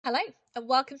Hello and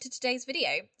welcome to today's video.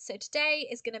 So today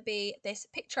is going to be this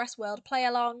Picturesque World play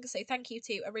along. So thank you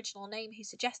to Original Name who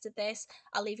suggested this.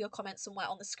 I'll leave your comments somewhere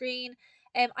on the screen.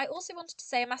 I also wanted to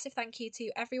say a massive thank you to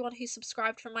everyone who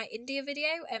subscribed from my India video.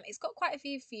 It's got quite a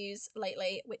few views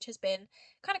lately, which has been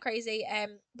kind of crazy.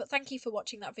 But thank you for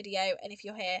watching that video, and if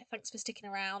you're here, thanks for sticking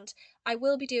around. I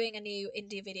will be doing a new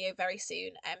India video very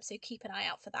soon, so keep an eye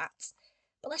out for that.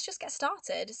 But let's just get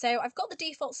started. So I've got the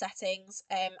default settings,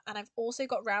 and I've also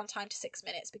got round time to 6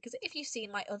 minutes, because if you've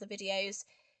seen my other videos,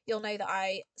 you'll know that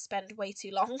I spend way too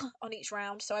long on each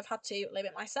round, so I've had to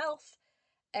limit myself.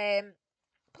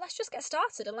 But let's just get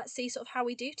started and let's see sort of how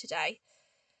we do today.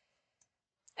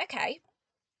 Okay,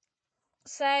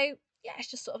 so yeah,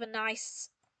 it's just sort of a nice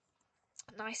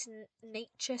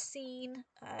nature scene.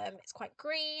 It's quite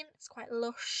green, it's quite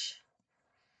lush,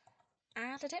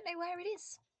 and I don't know where it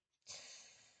is.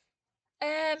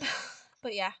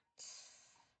 But yeah,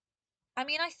 I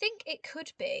mean, I think it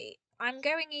could be. I'm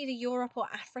going either Europe or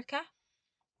Africa,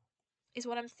 is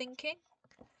what I'm thinking.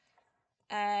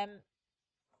 And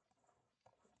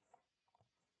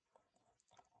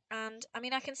I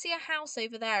mean, I can see a house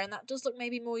over there, and that does look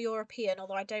maybe more European,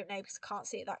 although I don't know because I can't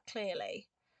see it that clearly.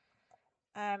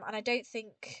 And I don't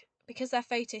think, because they're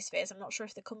photospheres, I'm not sure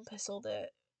if the compass or the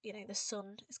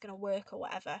sun is going to work or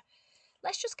whatever.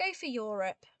 Let's just go for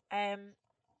Europe. I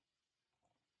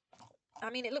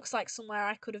mean, it looks like somewhere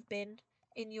I could have been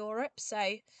in Europe, so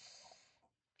I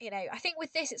think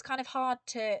with this it's kind of hard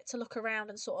to look around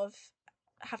and sort of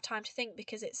have time to think,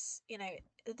 because it's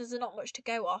there's not much to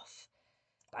go off.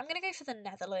 But I'm going to go for the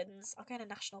Netherlands. I'll go in a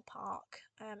national park,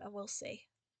 and we'll see.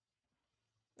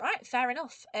 Right, fair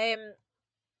enough.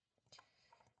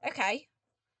 Okay,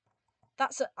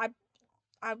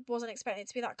 I wasn't expecting it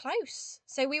to be that close.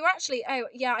 So we were actually, oh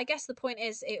yeah, I guess the point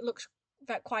is it looks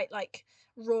quite like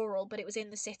rural, but it was in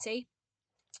the city.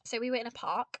 So we were in a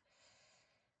park.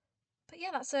 But yeah,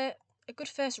 that's a good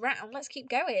first round. Let's keep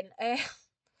going.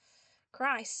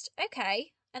 Christ.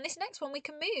 Okay. And this next one we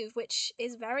can move, which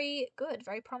is very good,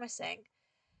 very promising.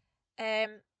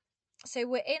 So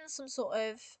we're in some sort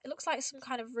of, it looks like some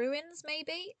kind of ruins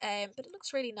maybe, but it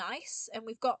looks really nice, and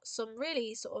we've got some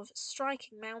really sort of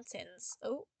striking mountains.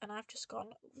 Oh, and I've just gone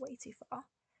way too far.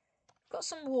 We've got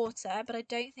some water, but I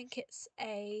don't think it's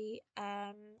I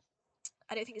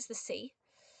don't think it's the sea.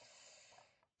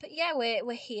 But yeah,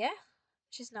 we're here,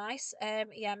 which is nice.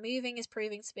 Yeah, moving is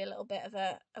proving to be a little bit of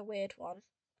a weird one,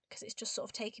 because it's just sort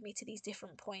of taking me to these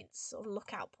different points, sort of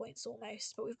lookout points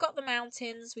almost. But we've got the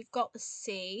mountains, we've got the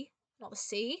sea, not the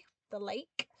sea, the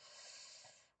lake.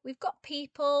 We've got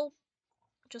people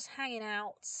just hanging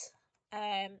out.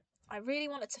 I really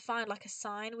wanted to find like a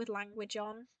sign with language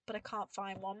on, but I can't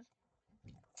find one,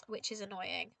 which is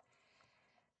annoying.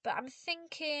 But I'm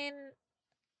thinking,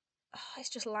 oh, it's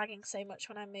just lagging so much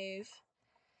when I move.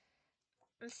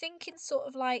 I'm thinking sort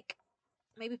of like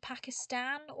maybe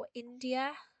Pakistan or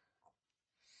India.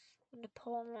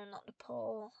 Nepal, or not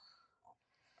Nepal.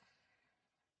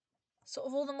 Sort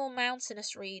of all the more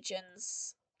mountainous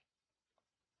regions.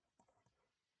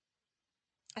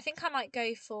 I think I might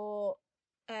go for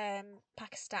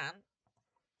Pakistan.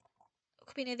 It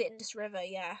could be near the Indus River,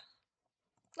 yeah.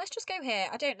 Let's just go here.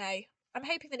 I don't know. I'm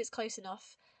hoping that it's close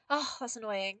enough. Oh, that's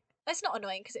annoying. It's not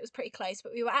annoying because it was pretty close,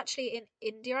 but we were actually in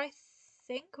India, I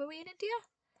think. Were we in India?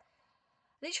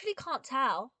 I literally can't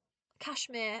tell.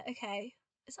 Kashmir, okay.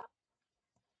 Is that...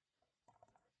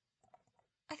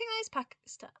 I think that is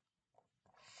Pakistan.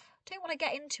 I don't want to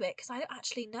get into it because I don't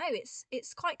actually know.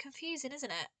 It's quite confusing,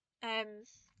 isn't it?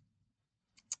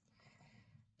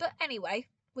 But anyway,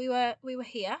 we were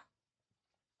here.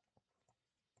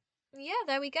 Yeah,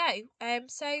 there we go.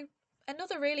 So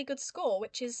another really good score,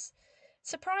 which is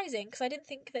surprising because I didn't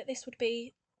think that this would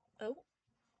be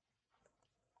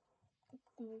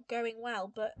going well.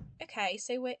 But okay,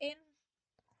 so we're in.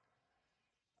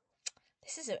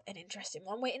 This is an interesting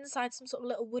one. We're inside some sort of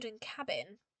little wooden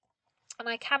cabin, and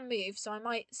I can move, so I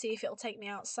might see if it'll take me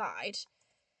outside.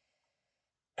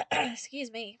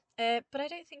 Excuse me. But I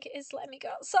don't think it is letting me go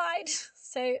outside.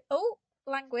 So, oh,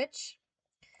 language.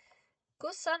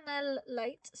 Gussanel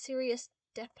Light Sirius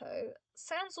Depot.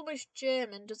 Sounds almost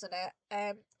German, doesn't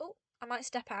it? Oh, I might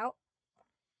step out.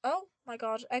 Oh my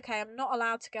god. Okay, I'm not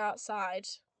allowed to go outside.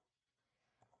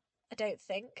 I don't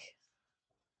think.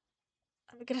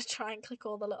 I'm gonna try and click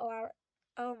all the little arrows.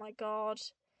 Oh my god.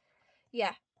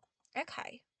 Yeah.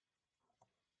 Okay.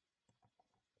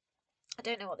 I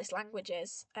don't know what this language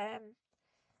is. But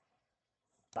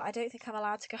I don't think I'm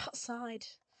allowed to go outside.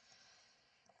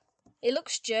 It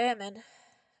looks German,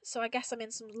 so I guess I'm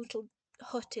in some little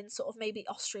hut in sort of maybe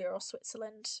Austria or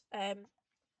Switzerland.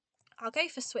 I'll go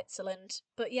for Switzerland.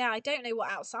 But yeah, I don't know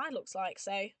what outside looks like,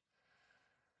 so...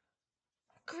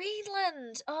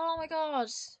 Greenland! Oh my god.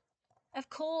 Of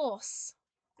course.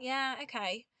 Yeah,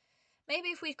 okay. Maybe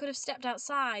if we could have stepped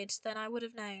outside, then I would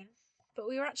have known. But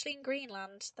we were actually in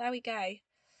Greenland. There we go.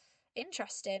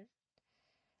 Interesting.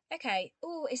 Okay.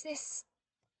 Oh, is this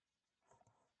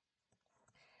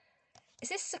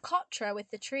Socotra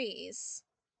with the trees?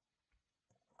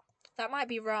 That might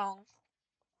be wrong.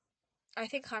 I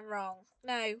think I'm wrong.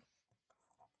 No.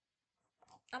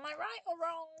 Am I right or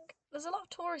wrong? There's a lot of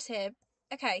tourists here.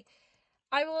 Okay.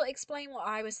 I will explain what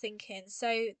I was thinking.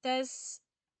 So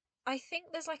I think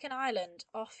there's like an island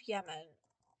off Yemen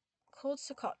called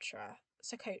Socotra.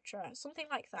 Socotra. Something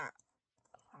like that.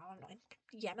 Oh, I'm not in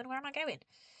Yemen. Where am I going?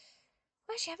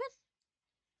 Where's Yemen?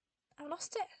 I've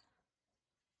lost it.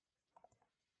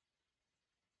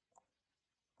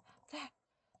 There.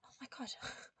 Oh my god.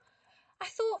 I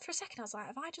thought for a second, I was like,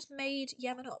 have I just made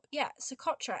Yemen up? Yeah,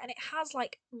 Socotra, and it has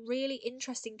like really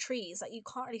interesting trees that you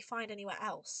can't really find anywhere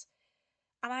else.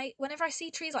 And whenever I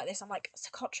see trees like this, I'm like,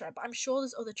 Socotra, but I'm sure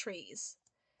there's other trees.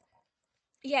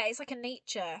 Yeah, it's like a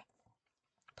nature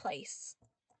place.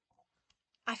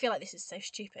 I feel like this is so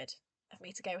stupid of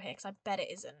me to go here because I bet it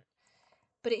isn't.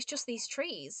 But it's just these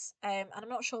trees, and I'm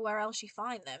not sure where else you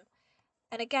find them.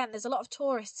 And again, there's a lot of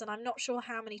tourists, and I'm not sure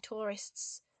how many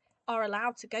tourists are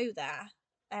allowed to go there.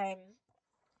 But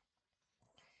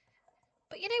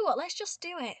you know what? Let's just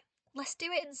do it. Let's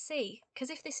do it and see. Because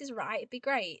if this is right, it'd be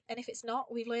great. And if it's not,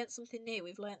 we've learnt something new.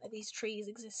 We've learnt that these trees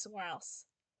exist somewhere else.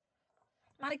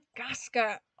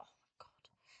 Madagascar. Oh my god.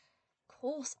 Of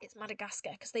course it's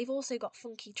Madagascar. Because they've also got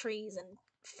funky trees and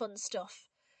fun stuff.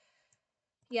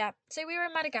 Yeah, so we were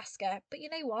in Madagascar. But you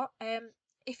know what?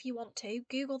 If you want to,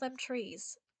 Google them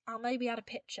trees. I'll maybe add a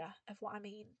picture of what I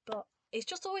mean. But it's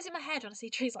just always in my head when I see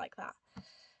trees like that.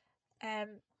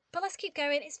 But let's keep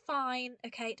going. It's fine.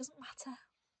 Okay, it doesn't matter.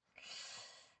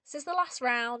 This is the last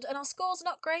round, and our score's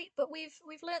not great, but we've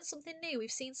learnt something new.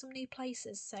 We've seen some new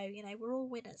places, so you know we're all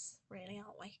winners, really,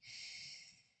 aren't we?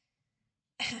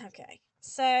 Okay,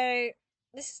 so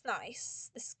this is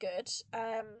nice. This is good,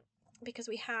 because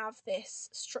we have this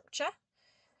structure,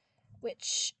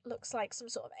 which looks like some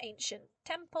sort of ancient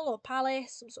temple or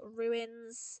palace, some sort of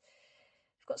ruins.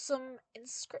 We've got some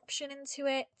inscription into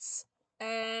it.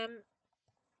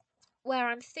 Where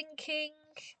I'm thinking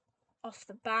off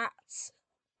the bat,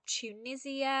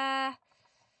 Tunisia,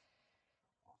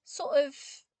 sort of,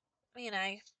 you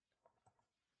know,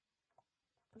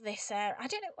 this area. I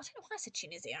don't know why I said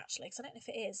Tunisia actually, because I don't know if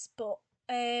it is, but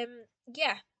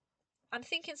yeah, I'm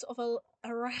thinking sort of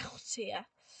around here,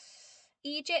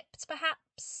 Egypt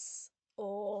perhaps,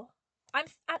 or I'm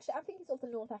thinking sort of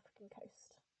the North African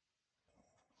coast.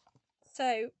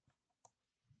 So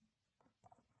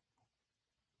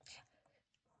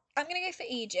I'm gonna go for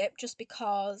Egypt just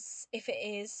because if it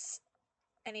is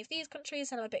any of these countries,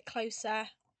 then I'm a bit closer.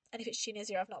 And if it's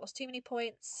Tunisia, I've not lost too many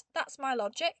points. That's my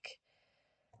logic.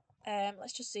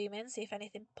 Let's just zoom in, see if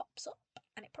anything pops up.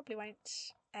 And it probably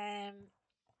won't. But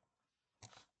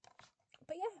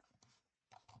yeah.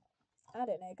 I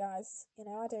don't know, guys. You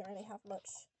know, I don't really have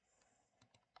much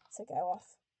to go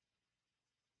off.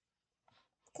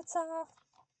 Qatar.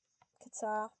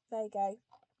 Qatar. There you go.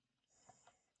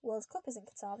 World Cup is in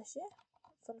Qatar this year.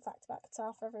 Fun fact about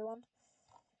Qatar for everyone.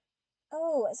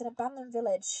 Oh, it's an abandoned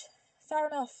village. Fair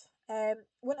enough.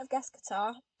 Wouldn't have guessed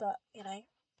Qatar, but you know,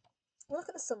 we'll look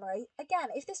at the summary again.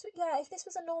 If this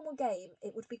was a normal game,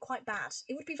 it would be quite bad.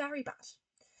 It would be very bad.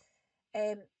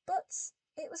 But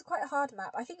it was quite a hard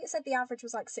map. I think it said the average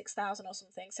was like 6,000 or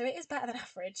something, so it is better than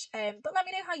average. But let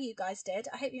me know how you guys did.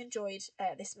 I hope you enjoyed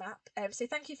this map. So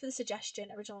thank you for the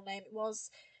suggestion. Original name. It was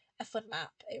a fun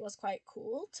map. It was quite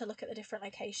cool to look at the different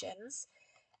locations.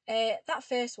 That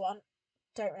first one,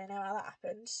 don't really know how that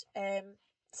happened.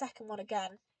 Second one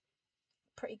again,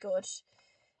 pretty good.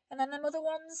 And then them other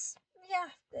ones, yeah,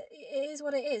 it is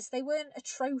what it is. They weren't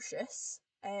atrocious.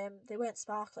 They weren't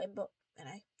sparkling, but you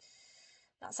know,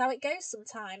 that's how it goes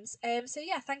sometimes. So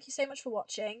yeah, thank you so much for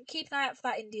watching. Keep an eye out for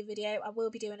that India video. I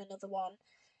will be doing another one.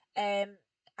 And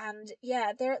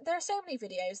yeah, there are so many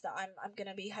videos that I'm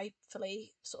gonna be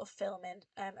hopefully sort of filming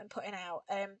and putting out.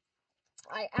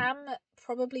 I am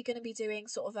probably gonna be doing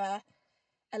sort of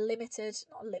a limited,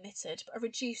 not limited, but a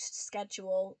reduced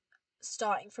schedule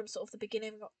starting from sort of the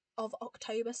beginning of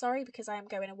October, sorry, because I am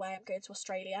going away. I'm going to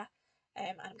Australia,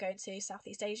 and I'm going to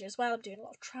Southeast Asia as well. I'm doing a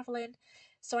lot of travelling.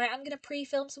 So I am going to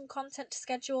pre-film some content to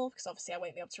schedule because obviously I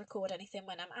won't be able to record anything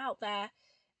when I'm out there.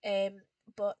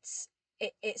 But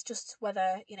it's just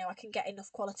whether, you know, I can get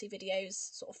enough quality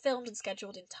videos sort of filmed and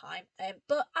scheduled in time.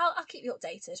 But I'll keep you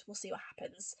updated. We'll see what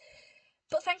happens.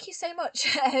 But thank you so much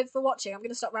for watching. I'm going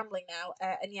to stop rambling now,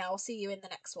 and yeah, I'll see you in the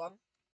next one.